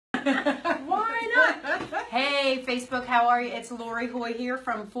Why not? Hey, Facebook, how are you? It's Lori Hoy here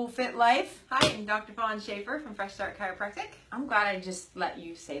from Full Fit Life. Hi, I'm Dr. Vaughn Schaefer from Fresh Start Chiropractic. I'm glad I just let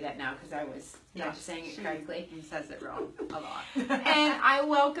you say that now because I was not saying it correctly. He says it wrong a lot. And I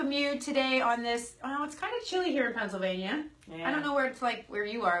welcome you today on this. Oh, it's kind of chilly here in Pennsylvania. Yeah. I don't know where it's like where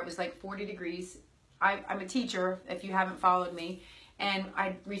you are. It was like 40 degrees. I'm a teacher, if you haven't followed me, and I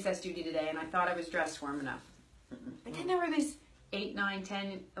had recess duty today, and I thought I was dressed warm enough. But then there were these 8, 9,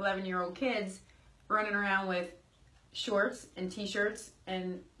 10, 11-year-old kids running around with shorts and T-shirts,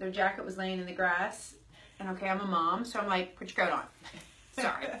 and their jacket was laying in the grass. And okay, I'm a mom, so I'm like, put your coat on.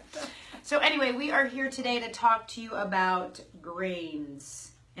 Sorry. So anyway, we are here today to talk to you about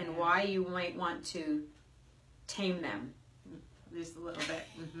grains and why you might want to tame them. Just a little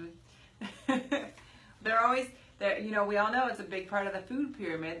bit. They're always there. You know, we all know it's a big part of the food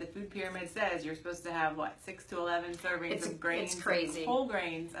pyramid. The food pyramid says you're supposed to have what, 6 to 11 servings of grains, it's crazy, whole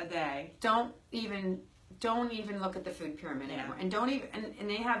grains a day. Don't even look at the food pyramid anymore. And don't even and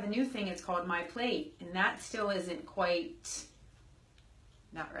they have the new thing. It's called My Plate, and that still isn't quite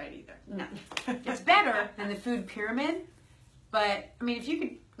not right either. No, it's better than the food pyramid. But I mean, if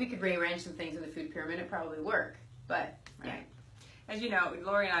we could rearrange some things in the food pyramid, it'd probably work. But yeah. As you know,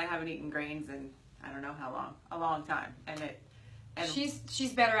 Lori and I haven't eaten grains in I don't know how long, a long time, and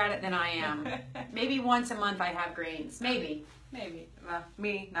she's better at it than I am. Maybe once a month I have grains, maybe. Well,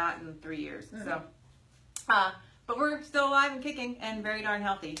 me not in 3 years. So, but we're still alive and kicking and very darn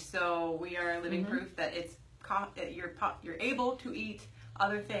healthy. So we are living proof that you're able to eat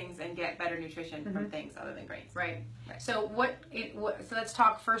other things and get better nutrition from things other than grains. Right. So so let's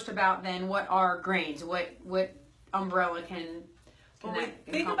talk first about then what are grains? What umbrella can When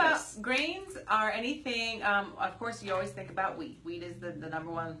we think about grains are anything, of course you always think about wheat. Wheat is the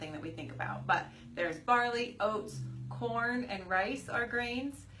number one thing that we think about. But there's barley, oats, corn, and rice are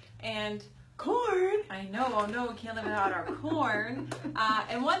grains. And corn? I know, oh no, we can't live without our corn.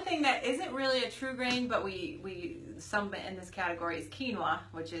 And one thing that isn't really a true grain, but we some in this category is quinoa,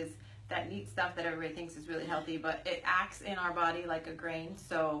 which is that neat stuff that everybody thinks is really healthy, but it acts in our body like a grain.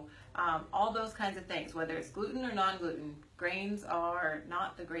 So all those kinds of things, whether it's gluten or non-gluten, grains are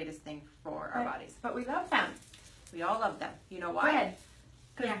not the greatest thing for our bodies. But we love them. We all love them. You know why?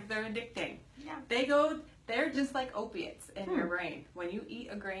 Because they're addicting. Yeah. They're just like opiates in your brain. When you eat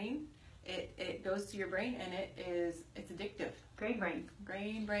a grain, it goes to your brain and it's addictive. Brain,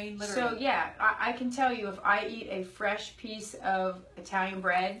 literally. So yeah, I can tell you if I eat a fresh piece of Italian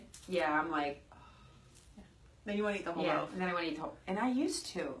bread, I'm like, then you want to eat the whole loaf. And then I want to eat the whole. And I used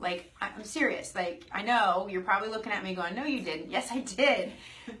to. Like, I'm serious. Like, I know you're probably looking at me going, "No, you didn't." Yes, I did.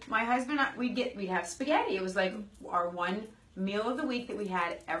 My husband, we'd have spaghetti. It was like our one meal of the week that we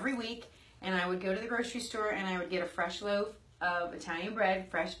had every week. And I would go to the grocery store and I would get a fresh loaf of Italian bread,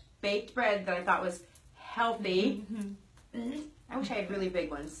 fresh baked bread that I thought was healthy. I wish I had really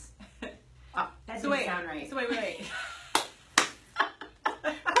big ones. Oh, that didn't sound right. So wait.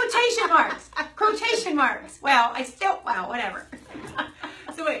 Quotation marks. Well, whatever.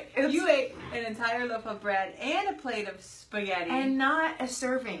 So wait, you ate an entire loaf of bread and a plate of spaghetti. And not a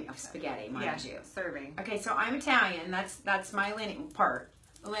serving of spaghetti, mind you. Serving. Okay, so I'm Italian. That's my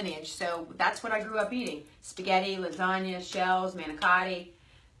lineage. So that's what I grew up eating. Spaghetti, lasagna, shells, manicotti.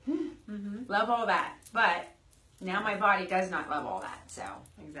 Love all that. But now my body does not love all that. So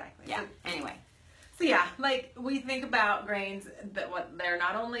exactly. Yeah. Anyway. So yeah, like we think about grains that they're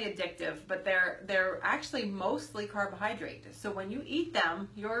not only addictive, but they're actually mostly carbohydrate. So when you eat them,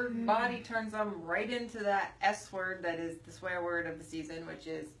 your body turns them right into that S word that is the swear word of the season, which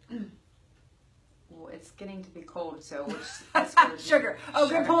is well, it's getting to be cold, so which sugar. Oh,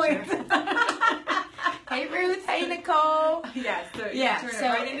 good point. Hey Ruth, hey Nicole. Yes, so you turn it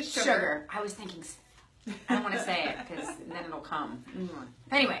right into sugar. I was thinking I don't want to say it because then it'll come.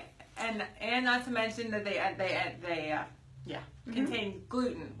 Anyway. And not to mention that they contain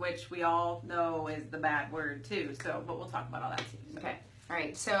gluten, which we all know is the bad word too. So, but we'll talk about all that too. So. Okay. All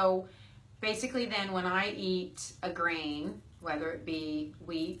right. So, basically, then when I eat a grain, whether it be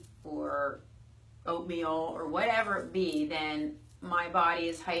wheat or oatmeal or whatever it be, then my body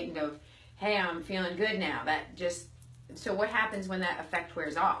is heightened of, hey, I'm feeling good now. So what happens when that effect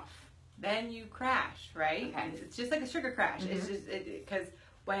wears off? Then you crash, right? Okay. It's just like a sugar crash. It's just because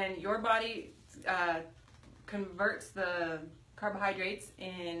when your body converts the carbohydrates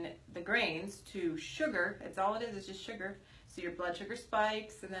in the grains to sugar, it's all it is. It's just sugar. So your blood sugar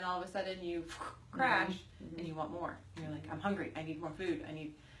spikes, and then all of a sudden you crash, and you want more. You're like, I'm hungry. I need more food.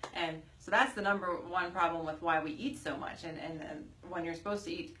 And so that's the number one problem with why we eat so much. And when you're supposed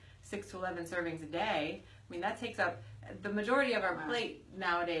to eat 6 to 11 servings a day, I mean, that takes up the majority of our plate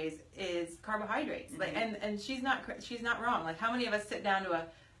nowadays is carbohydrates. Like, and she's not wrong. Like, how many of us sit down to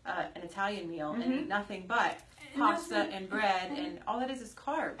an Italian meal and eat nothing but pasta and bread, and all that is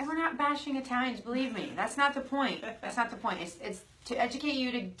carbs. And we're not bashing Italians, believe me. That's not the point. That's not the point. It's to educate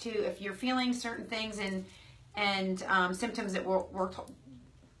you to if you're feeling certain things and symptoms that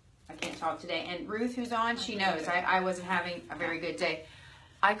I can't talk today. And Ruth, who's on, she knows I wasn't having a very good day.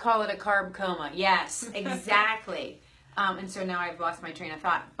 I call it a carb coma. Yes, exactly. And so now I've lost my train of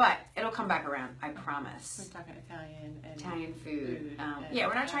thought, but it'll come back around. I promise. We're talking Italian food. Yeah,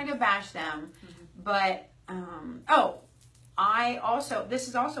 we're not trying to bash them, but I also, this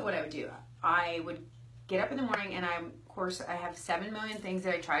is also what I would do. I would get up in the morning, and of course I have 7 million things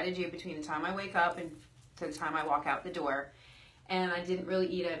that I try to do between the time I wake up and to the time I walk out the door. And I didn't really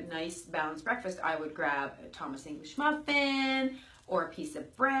eat a nice balanced breakfast. I would grab a Thomas English muffin or a piece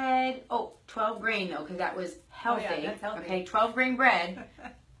of bread. 12 grain though, because that was healthy. Oh, yeah, that's healthy. Okay, 12 grain bread.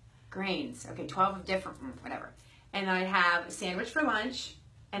 Grains. Okay, 12 of different, whatever. And I'd have a sandwich for lunch,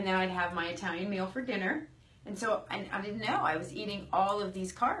 and then I'd have my Italian meal for dinner. And so I didn't know I was eating all of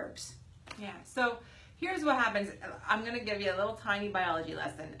these carbs. Yeah, so here's what happens. I'm going to give you a little tiny biology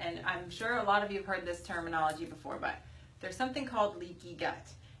lesson, and I'm sure a lot of you have heard this terminology before, but there's something called leaky gut.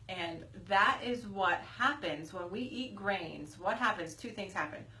 And that is what happens when we eat grains. What happens? Two things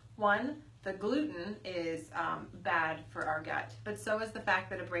happen. One, the gluten is bad for our gut, but so is the fact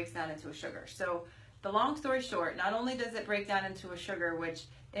that it breaks down into a sugar. So the long story short, not only does it break down into a sugar, which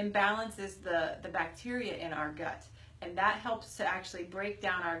imbalances the bacteria in our gut, and that helps to actually break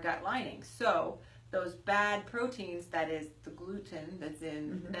down our gut lining. So those bad proteins, that is the gluten that's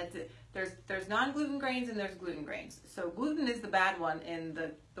in, that's it. There's non-gluten grains and there's gluten grains. So gluten is the bad one in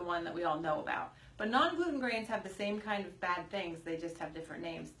the one that we all know about. But non-gluten grains have the same kind of bad things, they just have different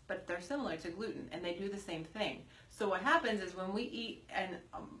names, but they're similar to gluten and they do the same thing. So what happens is when we eat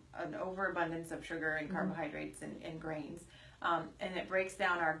an overabundance of sugar and carbohydrates and grains, and it breaks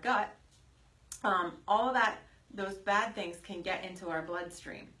down our gut, all of that, those bad things can get into our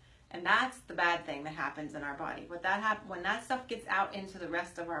bloodstream. And that's the bad thing that happens in our body. When that stuff gets out into the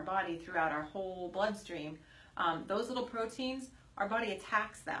rest of our body throughout our whole bloodstream, those little proteins, our body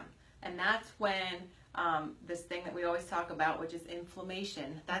attacks them. And that's when this thing that we always talk about, which is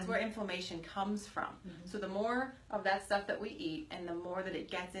inflammation, that's where inflammation comes from. So the more of that stuff that we eat and the more that it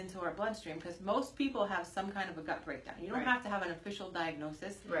gets into our bloodstream, because most people have some kind of a gut breakdown. You don't have to have an official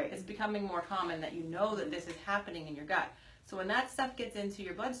diagnosis. It's becoming more common that you know that this is happening in your gut. So when that stuff gets into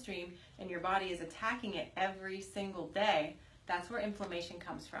your bloodstream and your body is attacking it every single day, that's where inflammation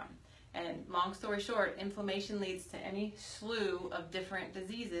comes from. And long story short, inflammation leads to any slew of different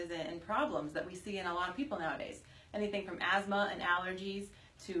diseases and problems that we see in a lot of people nowadays. Anything from asthma and allergies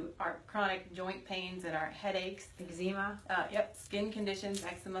to our chronic joint pains and our headaches, eczema, skin conditions,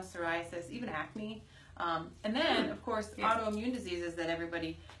 eczema, psoriasis, even acne. And then, of course, autoimmune diseases that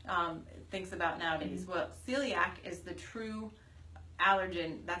everybody thinks about nowadays. Well, celiac is the true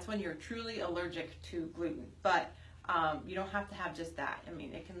allergen. That's when you're truly allergic to gluten. But you don't have to have just that. I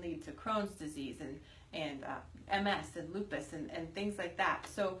mean, it can lead to Crohn's disease and MS and lupus and things like that.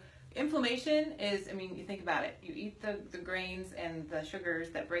 So inflammation is, I mean, you think about it. You eat the grains and the sugars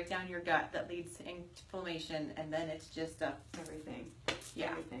that break down your gut that leads to inflammation, and then it's just everything.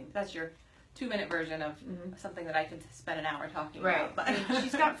 Yeah, everything. That's your 2-minute version of something that I could spend an hour talking about. But I mean,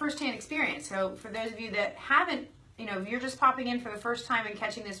 she's got firsthand experience. So for those of you that haven't, if you're just popping in for the first time and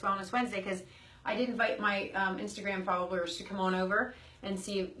catching this Wellness Wednesday, because I did invite my Instagram followers to come on over and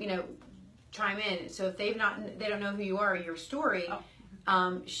see, chime in. So if they don't know who you are or your story,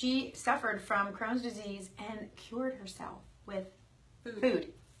 she suffered from Crohn's disease and cured herself with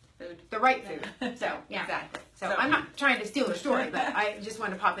food. The right food. So, yeah. Exactly. So I'm not trying to steal her story, but I just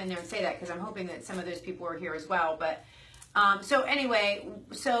wanted to pop in there and say that because I'm hoping that some of those people are here as well. But so anyway,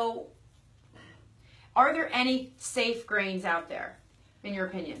 are there any safe grains out there, in your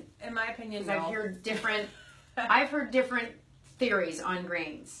opinion? In my opinion, no. I've heard different theories on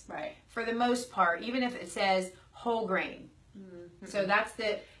grains. Right. For the most part, even if it says whole grain. So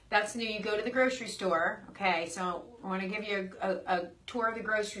that's new. You go to the grocery store. Okay, so I want to give you a tour of the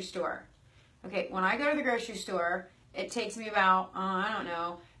grocery store. Okay, when I go to the grocery store, it takes me about,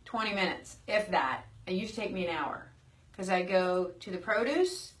 20 minutes, if that. It used to take me an hour. Because I go to the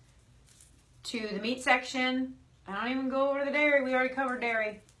produce, to the meat section. I don't even go over to the dairy. We already covered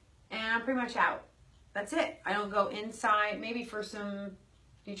dairy. And I'm pretty much out. That's it. I don't go inside, maybe for some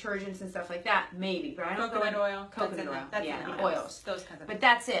detergents and stuff like that, maybe. But I don't coconut go oil. Coconut oil. That's the oils. Those kinds of things. But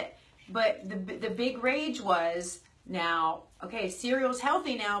that's it. But the big rage was now, okay, cereal's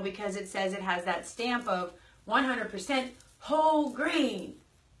healthy now because it says it has that stamp of 100% whole grain.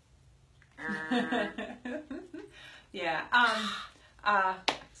 Yeah.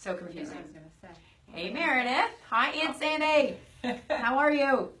 So confusing. I was gonna say. Hey Meredith. Hi Aunt Sandy. How are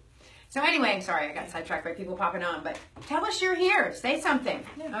you? So anyway, sorry I got sidetracked by people popping on, but tell us you're here. Say something.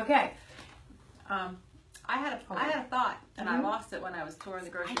 Yeah. Okay. I had a thought, and I lost it when I was touring the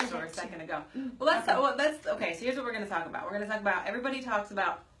grocery store a second ago. Well, okay. So here's what we're going to talk about. We're going to talk about, everybody talks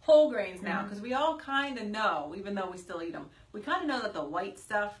about whole grains now, because we all kind of know, even though we still eat them, we kind of know that the white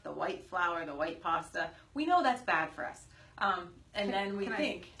stuff, the white flour, the white pasta, we know that's bad for us. And then we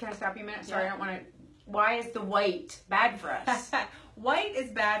think. Can I stop you a minute? Sorry, I don't want to. Why is the white bad for us? White is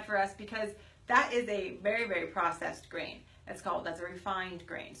bad for us because that is a very, very processed grain. That's a refined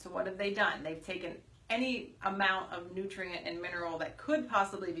grain. So what have they done? They've taken any amount of nutrient and mineral that could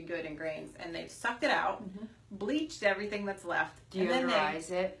possibly be good in grains, and they've sucked it out, bleached everything that's left,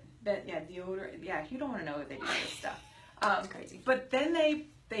 Deodorize it. Deodorant. Yeah, you don't want to know what they do with this stuff. It's crazy. But then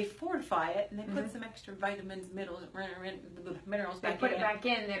they fortify it, and they put some extra vitamins, minerals They back put in. it back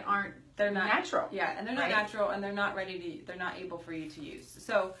in that aren't. They're not natural. Yeah, and they're not natural, and they're not they're not able for you to use.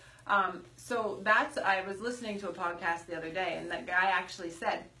 So, I was listening to a podcast the other day, and that guy actually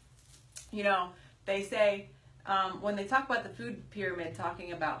said, they say when they talk about the food pyramid,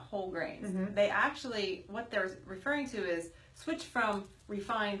 talking about whole grains, they actually, what they're referring to is switch from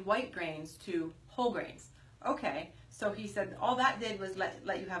refined white grains to whole grains. Okay, so he said all that did was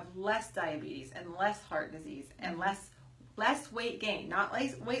let you have less diabetes and less heart disease and less weight gain, not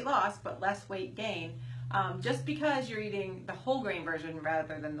weight loss, but less weight gain, just because you're eating the whole grain version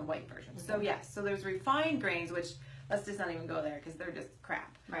rather than the white version. So yes, so there's refined grains, which let's just not even go there because they're just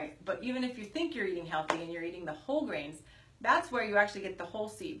crap. Right. But even if you think you're eating healthy and you're eating the whole grains, that's where you actually get the whole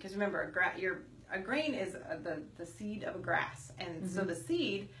seed. Because remember, a grain is the seed of a grass, and so the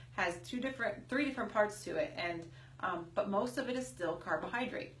seed has three different parts to it, and but most of it is still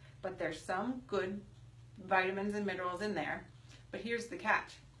carbohydrate. But there's some good vitamins and minerals in there. But here's the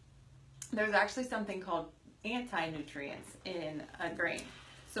catch: there's actually something called anti-nutrients in a grain.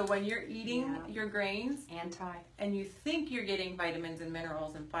 So when you're eating your grains, and you think you're getting vitamins and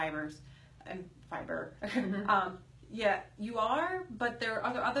minerals and fiber, you are, but there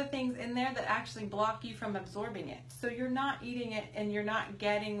are other things in there that actually block you from absorbing it. So you're not eating it, and you're not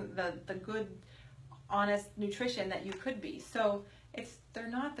getting the good, honest nutrition that you could be. So they're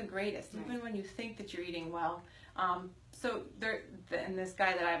not the greatest, even when you think that you're eating well. And this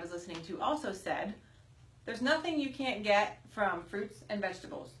guy that I was listening to also said, there's nothing you can't get from fruits and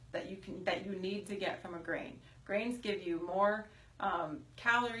vegetables that you need to get from a grain. Grains give you more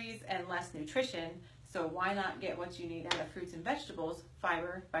calories and less nutrition, so why not get what you need out of fruits and vegetables,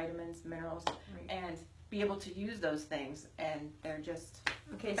 fiber, vitamins, minerals, and be able to use those things, and they're just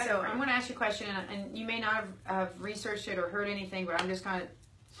Okay, so I'm going to ask you a question, and you may not have researched it or heard anything, but I'm just going to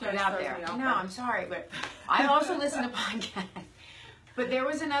put it out there. No, I'm sorry, but I also listen to podcasts. But there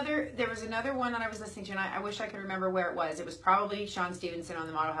was another one that I was listening to, and I wish I could remember where it was. It was probably Sean Stevenson on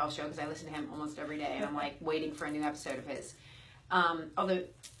the Model Health Show, because I listen to him almost every day, and I'm like waiting for a new episode of his. Although,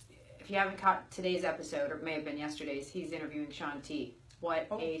 if you haven't caught today's episode, or it may have been yesterday's, he's interviewing Sean T. What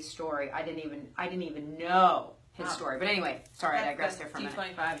a story! I didn't even know his story. But anyway, sorry, I digressed there for a minute.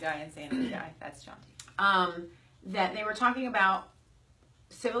 T25 guy, Insanity guy. That's Sean T. That they were talking about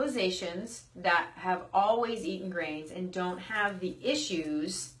civilizations that have always eaten grains and don't have the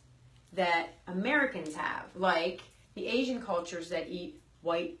issues that Americans have, like the Asian cultures that eat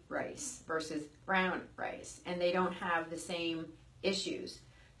white rice versus brown rice, and they don't have the same issues.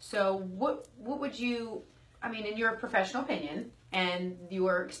 So what would you, in your professional opinion and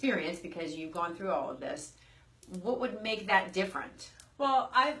your experience, because you've gone through all of this, what would make that different? Well,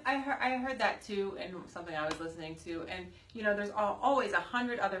 I heard that too, and something I was listening to, and there's always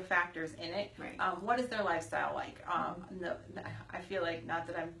 100 other factors in it. Right. What is their lifestyle like? No, I feel like, not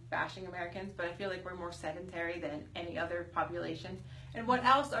that I'm bashing Americans, but I feel like we're more sedentary than any other population. And what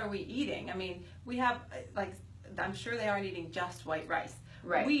else are we eating? We have, I'm sure they aren't eating just white rice.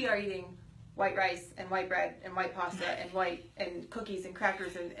 Right. We are eating white rice and white bread and white pasta and cookies and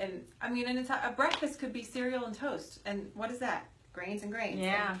crackers and a breakfast could be cereal and toast. And what is that? Grains and grains.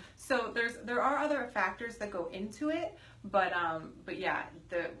 Yeah. And so there are other factors that go into it, but yeah,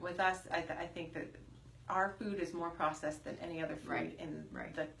 with us, I think that our food is more processed than any other food in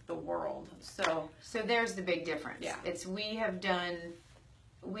the world. So there's the big difference. Yeah. It's we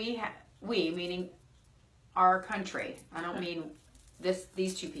meaning our country. I don't mean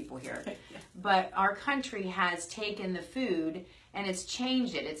these two people here, but our country has taken the food and it's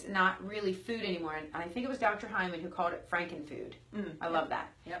changed it. It's not really food anymore. And I think it was Dr. Hyman who called it Frankenfood. I love that.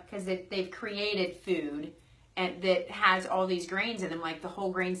 Yep. Because they've created food and that has all these grains in them, like the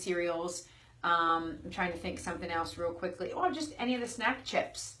whole grain cereals. I'm trying to think something else real quickly. Or just any of the snack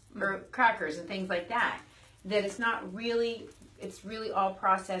chips or crackers and things like that. That it's not really, it's really all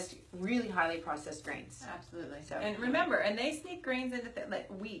processed, really highly processed grains. Absolutely. So, and remember, and they sneak grains into like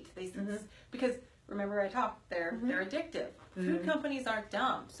wheat. They because remember I talked, they're addictive. Food companies aren't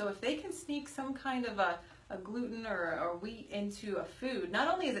dumb. So if they can sneak some kind of a gluten or wheat into a food,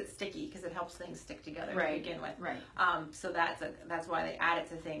 not only is it sticky because it helps things stick together to begin with. Right. So that's why they add it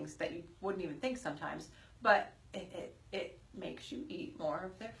to things that you wouldn't even think sometimes. But it makes you eat more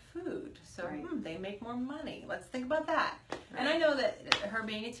of their food. So they make more money. Let's think about that. Right. And I know that her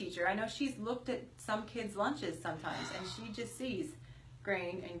being a teacher, I know she's looked at some kids' lunches sometimes, and she just sees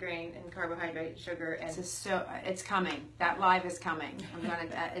grain and carbohydrate, sugar, and it's coming. That live is coming. I'm gonna.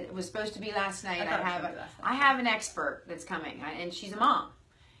 It was supposed to be last night. I have an expert that's coming, and she's a mom.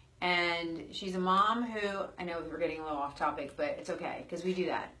 And she's a mom who, I know we're getting a little off topic, but it's okay because we do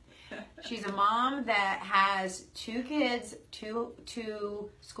that. She's a mom that has two kids,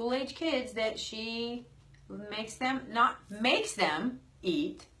 two school-age kids that she makes them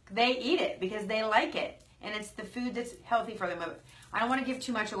eat. They eat it because they like it, and it's the food that's healthy for them. I don't want to give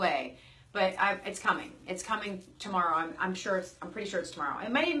too much away, but it's coming. It's coming tomorrow. I'm pretty sure it's tomorrow. It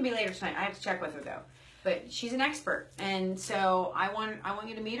might even be later tonight. I have to check with her though. But she's an expert, and so I want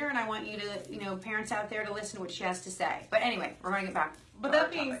you to meet her, and I want you to, parents out there, to listen to what she has to say. But anyway, we're going to get back. But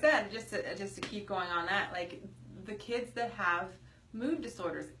that being said, just to keep going on that, like the kids that have mood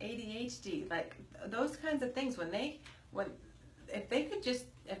disorders, ADHD, like those kinds of things,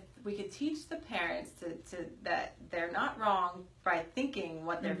 if we could teach the parents to that they're not wrong by thinking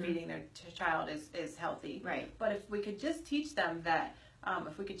what they're feeding their child is healthy. Right. But if we could just teach them that,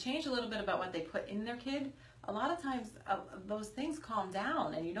 if we could change a little bit about what they put in their kid, a lot of times those things calm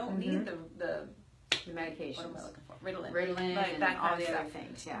down, and you don't need the medications. What am I looking for? Ritalin, like and all the other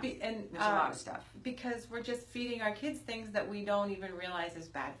things. Yeah. And there's a lot of stuff. Because we're just feeding our kids things that we don't even realize is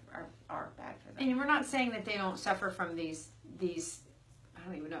bad are bad for them. And we're not saying that they don't suffer from these I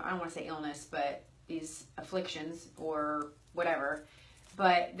don't even know, I don't want to say illness, but these afflictions or whatever.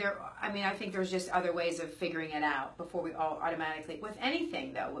 But I think there's just other ways of figuring it out before we all automatically, with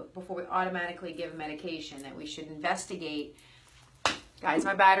anything though, before we automatically give medication, that we should investigate. Guys,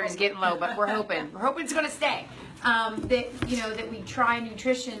 my battery's getting low, but we're hoping it's going to stay. That we try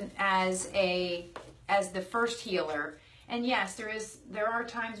nutrition as the first healer. And yes, there are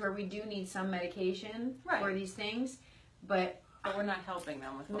times where we do need some medication for these things, but we're not helping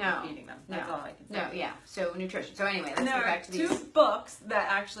them with what we're feeding them. That's all I can say. No, yeah. So nutrition. So anyway, let's get back to these. There are two books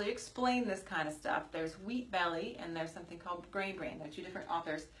that actually explain this kind of stuff. There's Wheat Belly, and there's something called Grain Brain. They're two different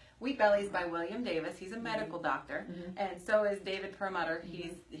authors. Wheat Belly is by William Davis. He's a medical doctor, and so is David Perlmutter.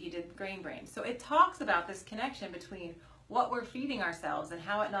 He did Grain Brain. So it talks about this connection between what we're feeding ourselves and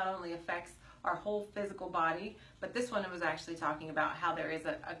how it not only affects our whole physical body, but this one was actually talking about how there is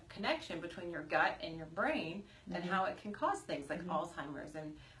a connection between your gut and your brain, and how it can cause things like Alzheimer's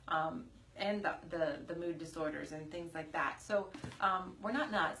and the mood disorders and things like that. So we're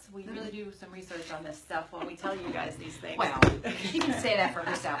not nuts. We really do some research on this stuff while we tell you guys these things. Well, she can say that for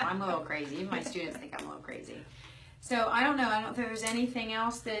herself. I'm a little crazy. Even my students think I'm a little crazy. So I don't know. I don't think there's anything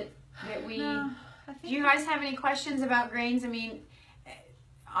else that we... No, do you guys have any questions about grains? I mean,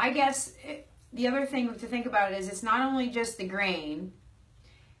 I guess the other thing to think about is it's not only just the grain.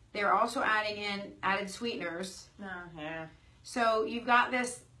 They're also adding in added sweeteners. Oh, yeah. So you've got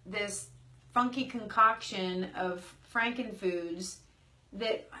this funky concoction of Frankenfoods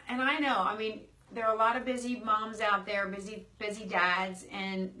that, and I know, I mean, there are a lot of busy moms out there, busy dads,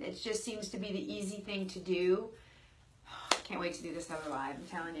 and it just seems to be the easy thing to do. Can't wait to do this other live, I'm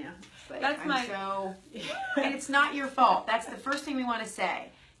telling you. But and it's not your fault. That's the first thing we want to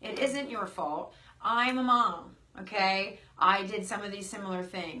say. It isn't your fault. I'm a mom, okay? I did some of these similar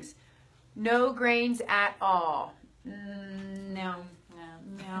things. No grains at all. No.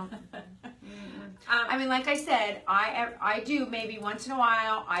 I mean, like I said, I do maybe once in a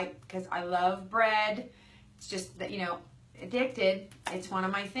while, because I love bread. It's just that, addicted. It's one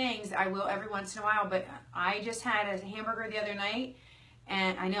of my things. I will every once in a while, but I just had a hamburger the other night,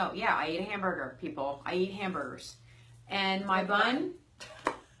 and I know, yeah, I eat a hamburger, people. I eat hamburgers. And my bun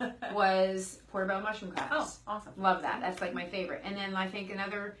was portobello mushroom crabs. Oh, awesome. Love that. That's like my favorite. And then I think the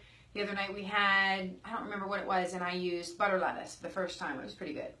other night we had, I don't remember what it was, and I used butter lettuce the first time. It was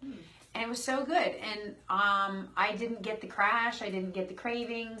pretty good. And it was so good. And I didn't get the crash. I didn't get the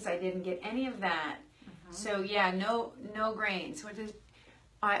cravings. I didn't get any of that. So yeah, no grains.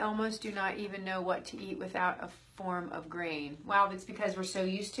 I almost do not even know what to eat without a form of grain. Well, it's because we're so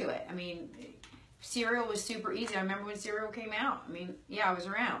used to it. I mean, cereal was super easy. I remember when cereal came out. I mean, yeah, I was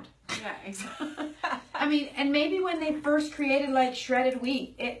around. Yeah, exactly. I mean, and maybe when they first created like shredded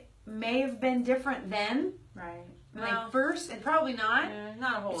wheat, it may have been different then. Right. Like Well, first, and probably not.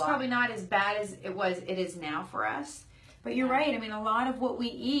 not a whole It's lot. probably not as bad as it is now for us. But you're right. I mean, a lot of what we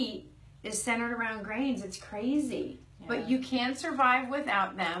eat is centered around grains. It's crazy. Yeah. But you can survive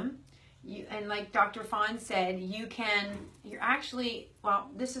without them. And like Dr. Fawn said, you're actually, well,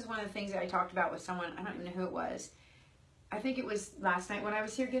 this is one of the things that I talked about with someone, I don't even know who it was. I think it was last night when I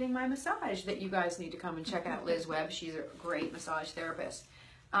was here getting my massage that you guys need to come and check out Liz Webb. She's a great massage therapist.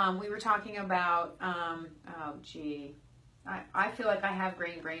 We were talking about, I feel like I have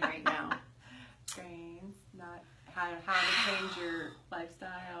grain brain right now. Grains, not how to change your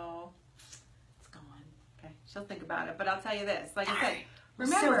lifestyle. It's gone. Okay, she'll think about it. But I'll tell you this, like I said,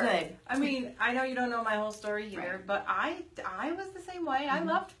 So remember, good. I mean, I know you don't know my whole story here, Right. but I was the same way. I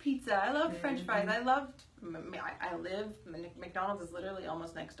loved pizza. I loved French fries. I loved, I live, McDonald's is literally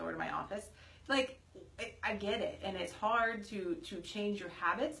almost next door to my office. Like, I get it, and it's hard to change your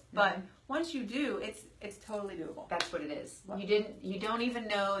habits, but once you do, it's totally doable. That's what it is. You don't even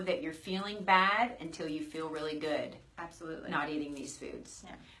know that you're feeling bad until you feel really good. Absolutely. Not eating these foods.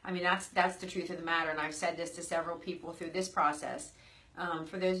 Yeah. I mean, that's the truth of the matter, and I've said this to several people through this process.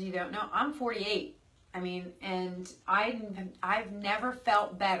 For those of you who don't know, I'm 48. I mean, and I've never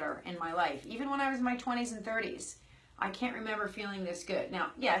felt better in my life, even when I was in my 20s and 30s. I can't remember feeling this good. Now,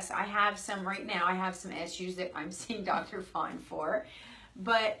 yes, I have some right now. I have some issues that I'm seeing Dr. Fawn for,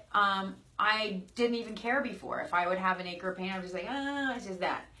 but I didn't even care before. If I would have an ache or pain, I was just like, it's just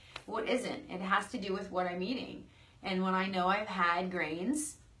that. Well, it isn't. It has to do with what I'm eating. And when I know I've had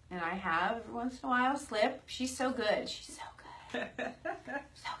grains, and I have every once in a while slip, she's so good. She's so good.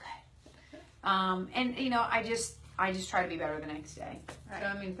 So good. And you know, I just try to be better the next day. Right. So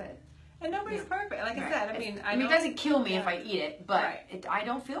I mean, but And nobody's perfect. Like I said, I mean, it doesn't kill me if I eat it, but I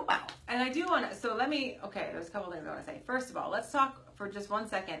don't feel well. And I do want to, so let me, okay, there's a couple things I want to say. First of all, let's talk for just 1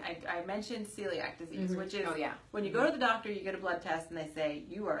 second. I mentioned celiac disease, which is when you go to the doctor, you get a blood test, and they say,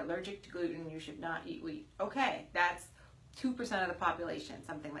 you are allergic to gluten, you should not eat wheat. Okay, that's 2% of the population,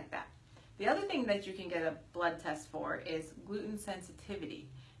 something like that. The other thing that you can get a blood test for is gluten sensitivity.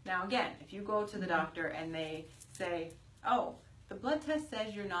 Now again, if you go to the doctor and they say, oh, the blood test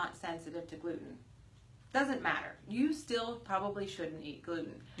says you're not sensitive to gluten, doesn't matter. You still probably shouldn't eat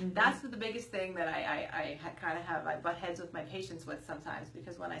gluten. That's the biggest thing that I kind of have, I butt heads with my patients with sometimes,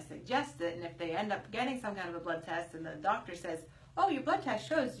 because when I suggest it, and if they end up getting some kind of a blood test and the doctor says, oh, your blood test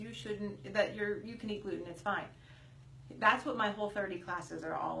shows you shouldn't, that you can eat gluten, it's fine. That's what my Whole 30 classes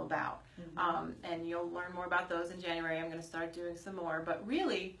are all about. And you'll learn more about those in January. I'm going to start doing some more. But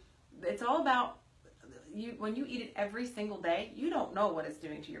really, it's all about when you eat it every single day, you don't know what it's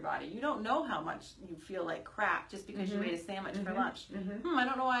doing to your body. You don't know how much you feel like crap just because you ate a sandwich for lunch. I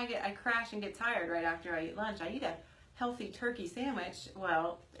don't know why I crash and get tired right after I eat lunch. I eat a healthy turkey sandwich.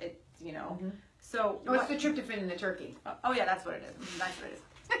 Well, it, you know. So what's the tryptophan in the turkey? Oh, yeah, that's what it is. That's what it is.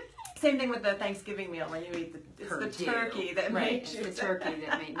 Same thing with the Thanksgiving meal when you eat the turkey that makes you. It's the turkey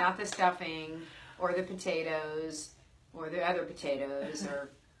that makes, not the stuffing or the potatoes or the other potatoes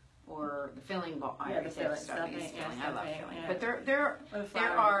or the filling ball. Yeah, the filling. Stuffing is filling. Yeah, I love stuffing, filling. yeah. But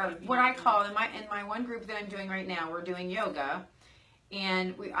there are what I call in my one group that I'm doing right now. We're doing yoga,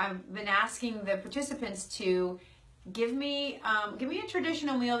 and I've been asking the participants to give me a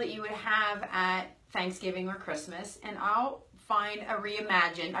traditional meal that you would have at Thanksgiving or Christmas, and I'll find a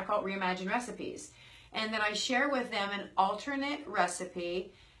reimagined, I call it reimagined recipes. And then I share with them an alternate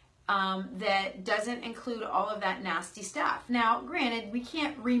recipe that doesn't include all of that nasty stuff. Now, granted, we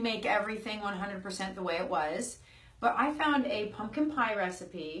can't remake everything 100% the way it was, but I found a pumpkin pie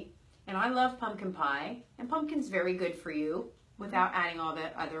recipe, and I love pumpkin pie, and pumpkin's very good for you without adding all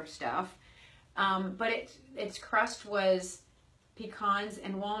that other stuff. But its crust was pecans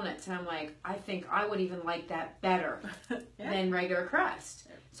and walnuts, and I'm like, I think I would even like that better than regular crust.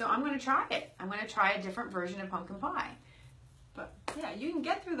 So I'm going to try it. I'm going to try a different version of pumpkin pie. But yeah, you can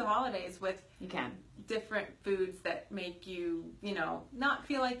get through the holidays with different foods that make you, you know, not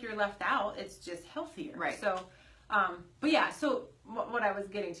feel like you're left out. It's just healthier. Right. So, but yeah, so what I was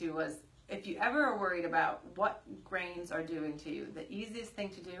getting to was, if you ever are worried about what grains are doing to you, the easiest thing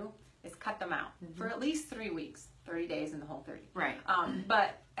to do is cut them out for at least 3 weeks, 30 days in the Whole 30. Right.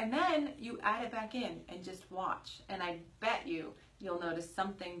 And then you add it back in and just watch. And I bet you'll notice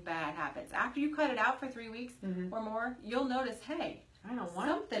something bad happens. After you cut it out for 3 weeks or more, you'll notice, hey, I don't want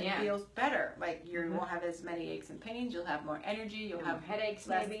something feels better. Like you won't have as many aches and pains. You'll have more energy. You'll have headaches,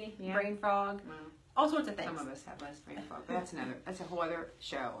 less maybe. brain fog. Wow. all sorts of things. Some of us have less brain fog, but that's a whole other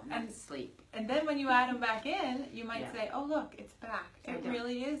show. And sleep. And then when you add them back in, you might say, "Oh, look, it's back." It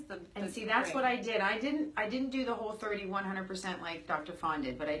really is the. And see, that's what I did. I didn't do the whole 100% like Dr. Fawn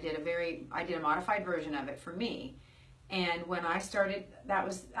did, but I did a modified version of it for me. And when I started, that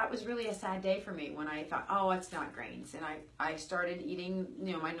was really a sad day for me when I thought, oh, it's not grains, and I started eating,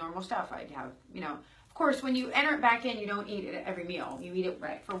 you know, my normal stuff. I'd have, you know. Of course, when you enter it back in, you don't eat it at every meal. You eat it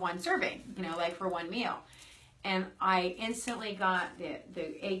for one serving, you know, like for one meal. And I instantly got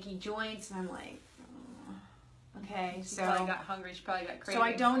the achy joints, and I'm like, oh, okay. So she probably got hungry. She probably got cravings. So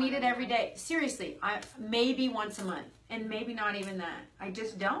I don't eat it every day. Seriously, maybe once a month, and maybe not even that. I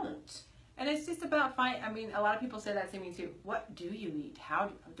just don't. And it's just about I mean, a lot of people say that to me too. What do you eat?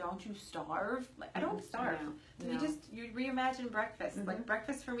 Don't you starve? Like, I don't starve. No. You reimagine breakfast. Mm-hmm. Like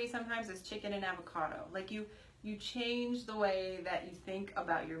breakfast for me sometimes is chicken and avocado. Like you change the way that you think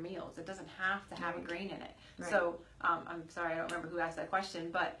about your meals. It doesn't have to have a grain in it. Right. So I'm sorry, I don't remember who asked that question,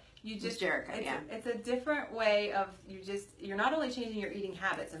 but you just it's a different way of you're not only changing your eating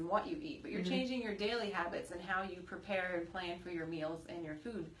habits and what you eat, but you're changing your daily habits and how you prepare and plan for your meals and your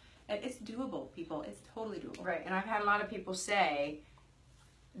food. And it's doable, people. It's totally doable. Right. And I've had a lot of people say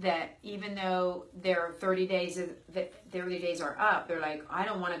that even though their 30 days are up, they're like, I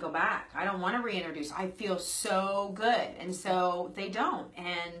don't want to go back. I don't want to reintroduce. I feel so good. And so they don't.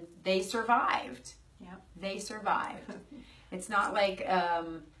 And they survived. Yeah. They survived. It's not like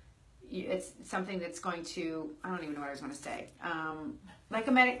it's something that's going to, I don't even know what I was going to say. Like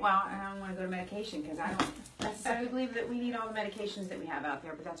I don't want to go to medication because I don't necessarily believe that we need all the medications that we have out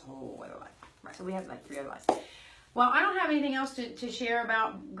there, but that's a whole other life. Right. So we have like 3 other lives. Well, I don't have anything else to share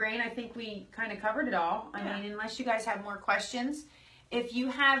about grain. I think we kind of covered it all. I mean, unless you guys have more questions. If you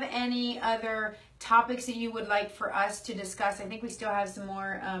have any other topics that you would like for us to discuss, I think we still have some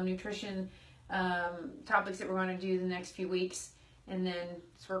more nutrition topics that we're going to do the next few weeks, and then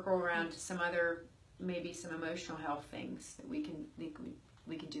circle around to some other, maybe some emotional health things that we can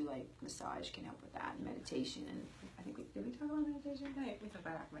do, like massage can help with that, and meditation, and I think did we talk about meditation? We talked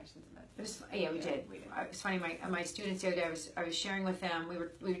about affirmations and meditation. We did. It's funny. My students the other day, I was sharing with them. We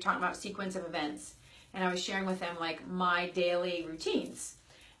were talking about sequence of events, and I was sharing with them like my daily routines.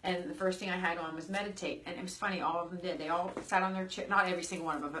 And the first thing I had on was meditate, and it was funny. All of them did. They all sat on their chair. Not every single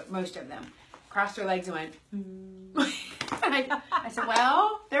one of them, but most of them crossed their legs and went. I said,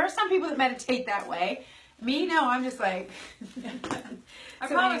 well, there are some people that meditate that way. Me, no. I'm just like. I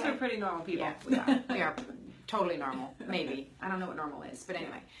promise we're pretty normal people. Yeah, we are totally normal. Maybe. I don't know what normal is, but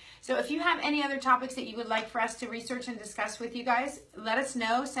anyway. So if you have any other topics that you would like for us to research and discuss with you guys, let us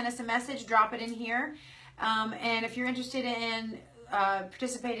know. Send us a message. Drop it in here. And if you're interested in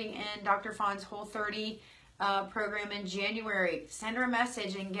participating in Dr. Fawn's Whole 30 program in January, send her a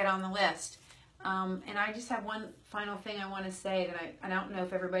message and get on the list. And I just have one final thing I want to say that I don't know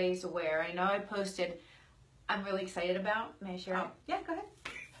if everybody's aware. I know I posted, I'm really excited about. May I share it? Yeah, go ahead.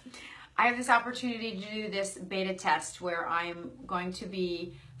 I have this opportunity to do this beta test where I'm going to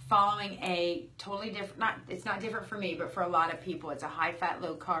be following a totally different, it's not different for me, but for a lot of people. It's a high-fat,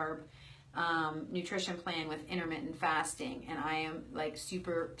 low-carb nutrition plan with intermittent fasting, and I am like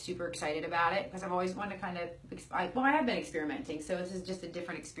super excited about it because I've always wanted to kind of I have been experimenting, so this is just a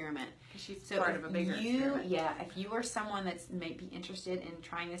different experiment. She's part of a bigger experiment. If you are someone that's maybe interested in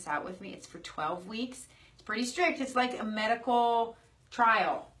trying this out with me, it's for 12 weeks. It's pretty strict. It's like a medical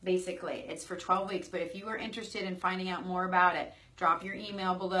trial, basically. It's for 12 weeks, but if you are interested in finding out more about it, drop your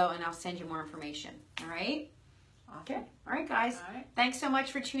email below and I'll send you more information. All right? Okay. All right, guys. All right. Thanks so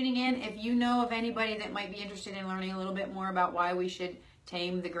much for tuning in. If you know of anybody that might be interested in learning a little bit more about why we should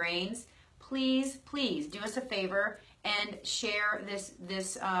tame the grains, please do us a favor and share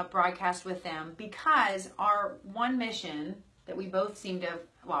this broadcast with them, because our one mission that we both seem to have,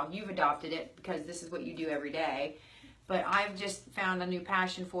 well, you've adopted it because this is what you do every day, but I've just found a new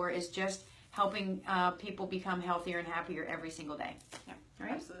passion for is just helping people become healthier and happier every single day. Yeah, all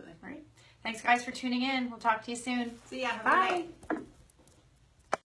right? Absolutely. All right. Thanks, guys, for tuning in. We'll talk to you soon. See ya. Have a good Bye. night.